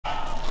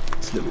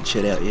It's a little bit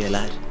chilly out here,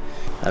 lad.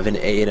 I haven't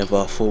eaten in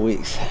about 4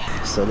 weeks,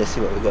 so let's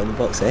see what we got in the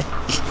box, eh?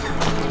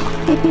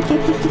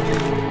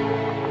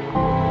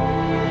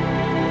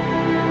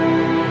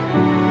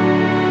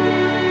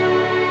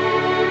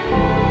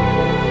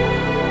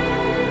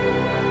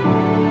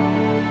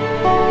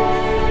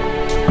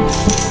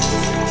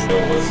 Yo,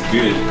 what's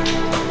good?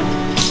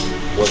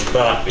 What's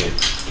poppin'?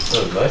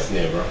 Oh, nice in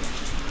here, bro.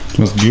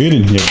 What's good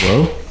in here,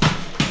 bro?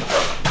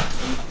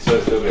 So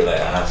it's a little bit like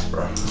ass,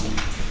 bro.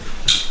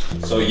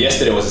 So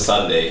yesterday was a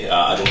Sunday.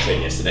 I didn't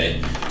train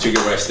yesterday. Took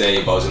a rest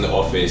day, but I was in the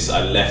office.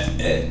 I left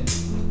at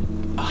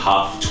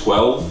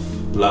 12:30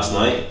 last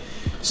night.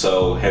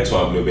 So hence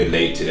why I'm a little bit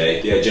late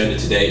today. The agenda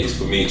today is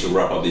for me to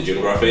wrap up the gym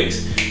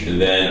graphics, and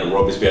then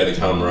Rob is behind the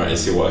camera and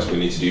see what else we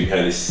need to do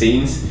behind the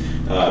scenes.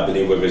 I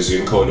believe we have a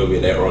Zoom call a little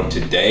bit later on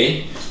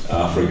today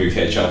for a good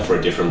catch up for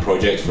a different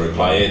project for a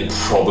client.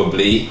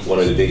 Probably one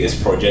of the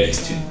biggest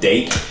projects to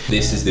date.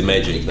 This is the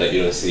magic that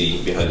you don't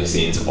see behind the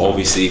scenes.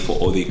 Obviously, for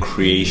all the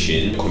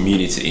creation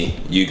community,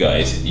 you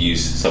guys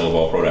use some of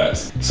our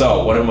products.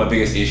 So one of my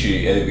biggest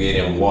issues at the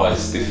beginning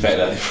was the fact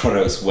that the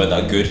products weren't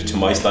that good to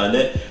my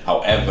standard.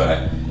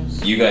 However,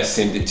 you guys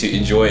seemed to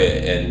enjoy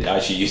it and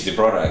actually use the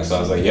product. So I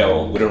was like,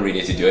 yo, we don't really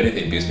need to do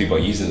anything because people are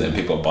using them,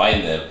 people are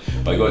buying them.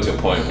 But I got to a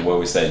point where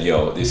we said,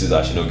 yo, this is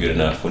actually not good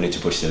enough. We need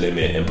to push the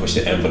limit and push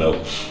the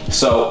envelope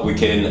so we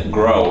can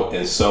grow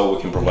and so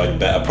we can provide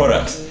better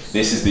products.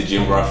 This is the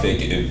Gym Graphic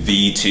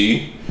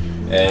V2.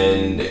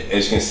 And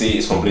as you can see,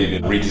 it's completely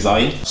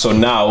redesigned. So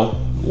now,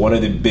 one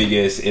of the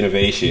biggest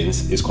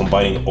innovations is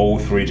combining all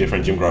three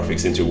different gym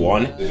graphics into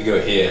one. If you go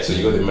here, so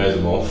you got the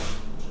mesomorph,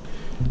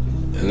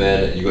 and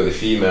then you got the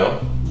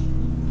female,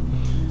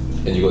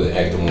 and you got the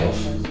ectomorph.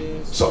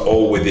 So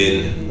all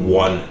within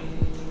one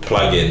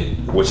plugin,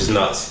 which is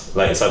nuts.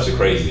 Like, it's absolutely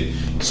crazy.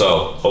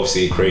 So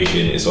obviously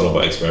creation is all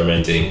about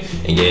experimenting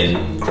and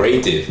getting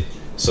creative.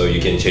 So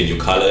you can change your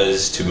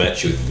colors to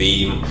match your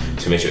theme,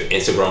 to match your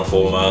Instagram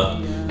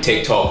format,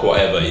 TikTok,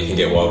 whatever. You can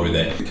get wild with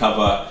it. The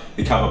cover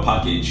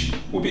package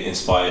will be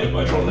inspired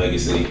by Tron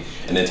Legacy,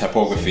 and then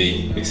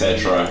typography,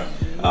 etc.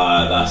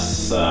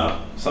 That's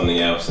something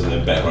else, and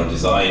then background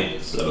design,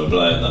 blah blah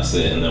blah, and that's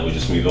it, and then we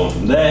just move on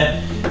from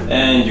there,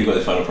 and you got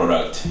the final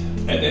product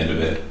at the end of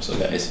it. So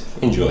guys,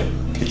 enjoy.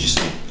 Catch you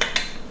soon.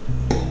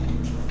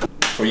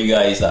 For you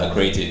guys that are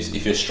creatives,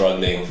 if you're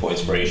struggling for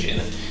inspiration,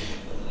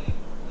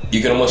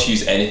 you can almost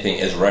use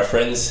anything as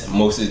reference.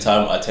 Most of the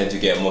time I tend to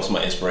get most of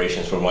my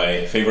inspirations from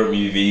my favorite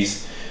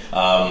movies,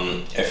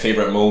 a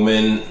favorite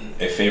moment,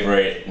 a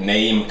favorite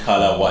name,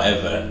 color,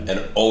 whatever, and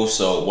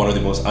also one of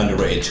the most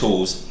underrated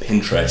tools,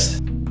 Pinterest.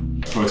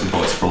 Protein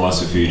pots from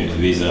Master Food.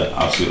 These are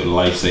absolute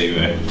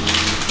lifesaver.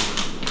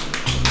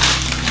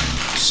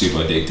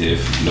 Super addictive,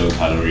 low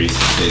calories,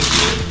 tastes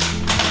good,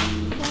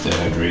 stay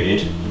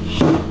hydrated.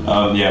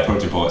 Yeah,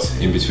 protein pots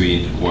in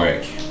between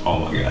work. Oh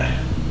my god,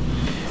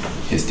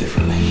 it's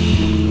different.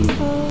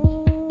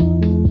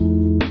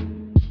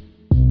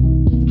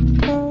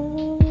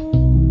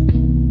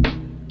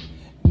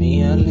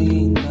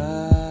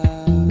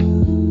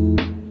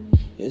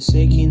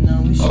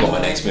 I got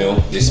my next meal.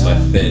 This is my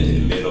third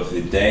meal of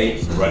the day.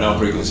 Right now I'm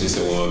pretty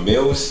consistent with my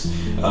meals.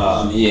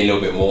 I'm eating a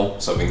little bit more,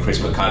 so I've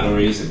increased my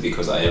calories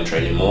because I am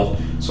training more.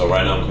 So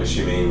right now I'm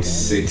consuming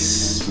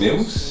 6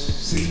 meals?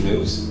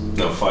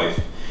 No, 5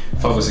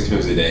 or 6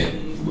 meals a day,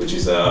 which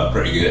is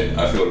pretty good.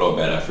 I feel a lot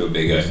better, I feel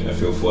bigger, I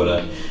feel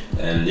fuller.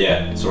 And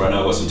yeah, so right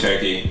now I've got some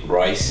turkey,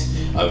 rice.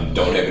 I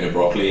don't have any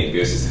broccoli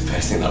because it's the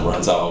first thing that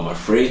runs out of my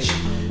fridge.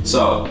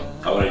 So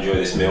I want to enjoy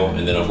this meal,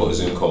 and then I've got a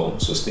Zoom call,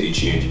 so stay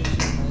tuned.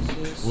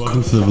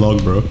 Welcome to the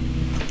vlog, bro.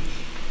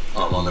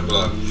 I'm on the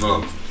vlog.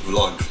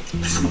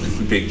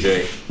 Big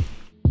J.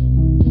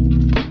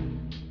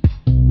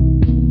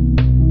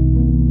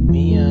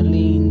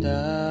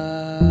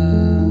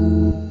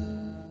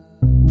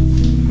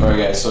 Alright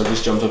guys, so I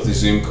just jumped off the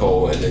Zoom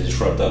call and then just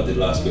wrapped up the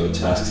last bit of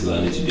tasks that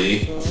I need to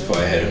do before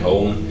I head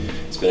home.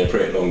 It's been a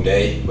pretty long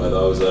day, but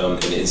that was an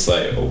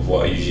insight of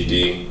what I usually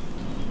do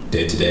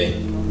day to day.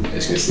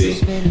 As you can see,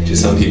 to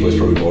some people it's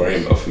probably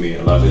boring, but for me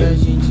I love it.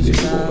 This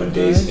is what my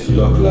days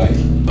look like.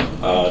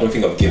 I don't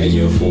think I've given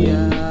you a full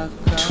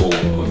tour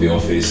of the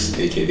office,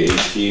 aka the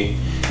HQ,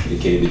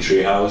 aka the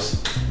treehouse.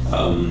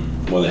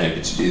 More than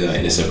happy to do that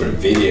in a separate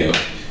video.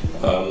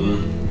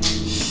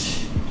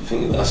 I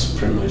think that's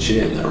pretty much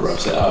it, and that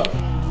wraps it up.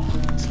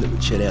 It's a little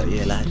bit chilly out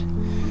here, lad.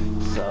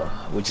 So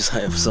we're just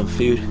hunting for some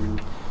food.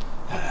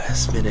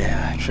 It's been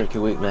a tricky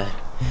week, man.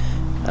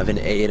 I haven't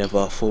eaten in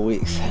about 4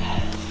 weeks.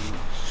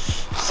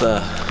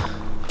 So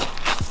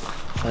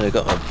I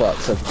got my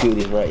box of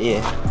goodies right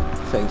here,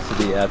 thanks to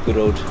the good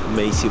old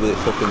Macy with it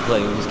fucking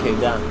playing when it just came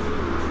down.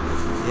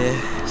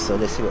 Yeah, so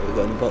let's see what we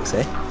got in the box,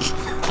 eh?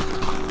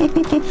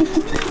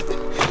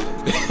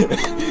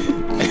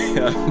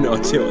 I have no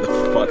idea what the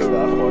fuck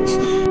that was.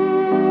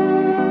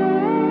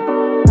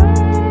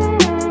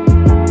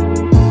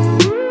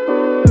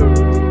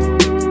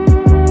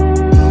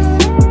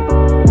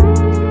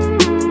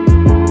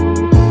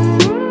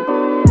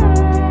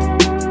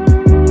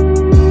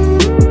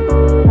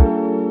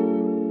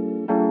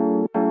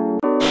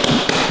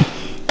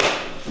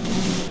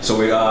 So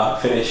we are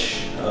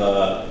finished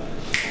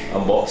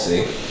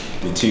unboxing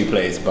the 2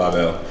 plates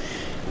barbell.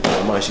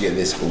 I managed to get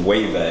this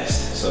weight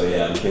vest. So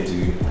yeah, I'm going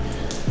to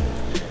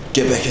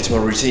get back into my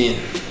routine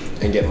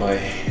and get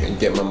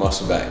my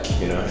muscle back.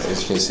 You know,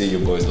 as you can see,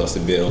 your boy's lost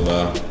a bit of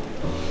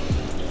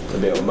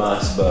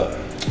mass, but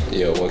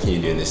yo, what can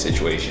you do in this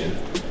situation?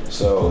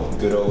 So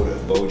good old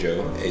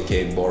Bojo,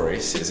 aka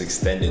Boris, has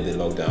extended the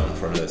lockdown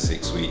for another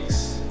 6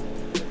 weeks.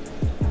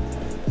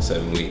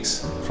 7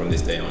 weeks from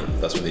this day on.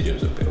 That's when the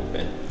gyms will be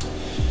open,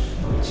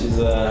 which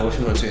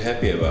I'm not too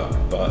happy about,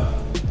 but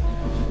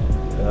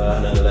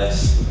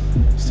nonetheless,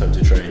 it's time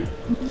to train.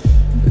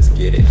 Let's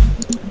get it.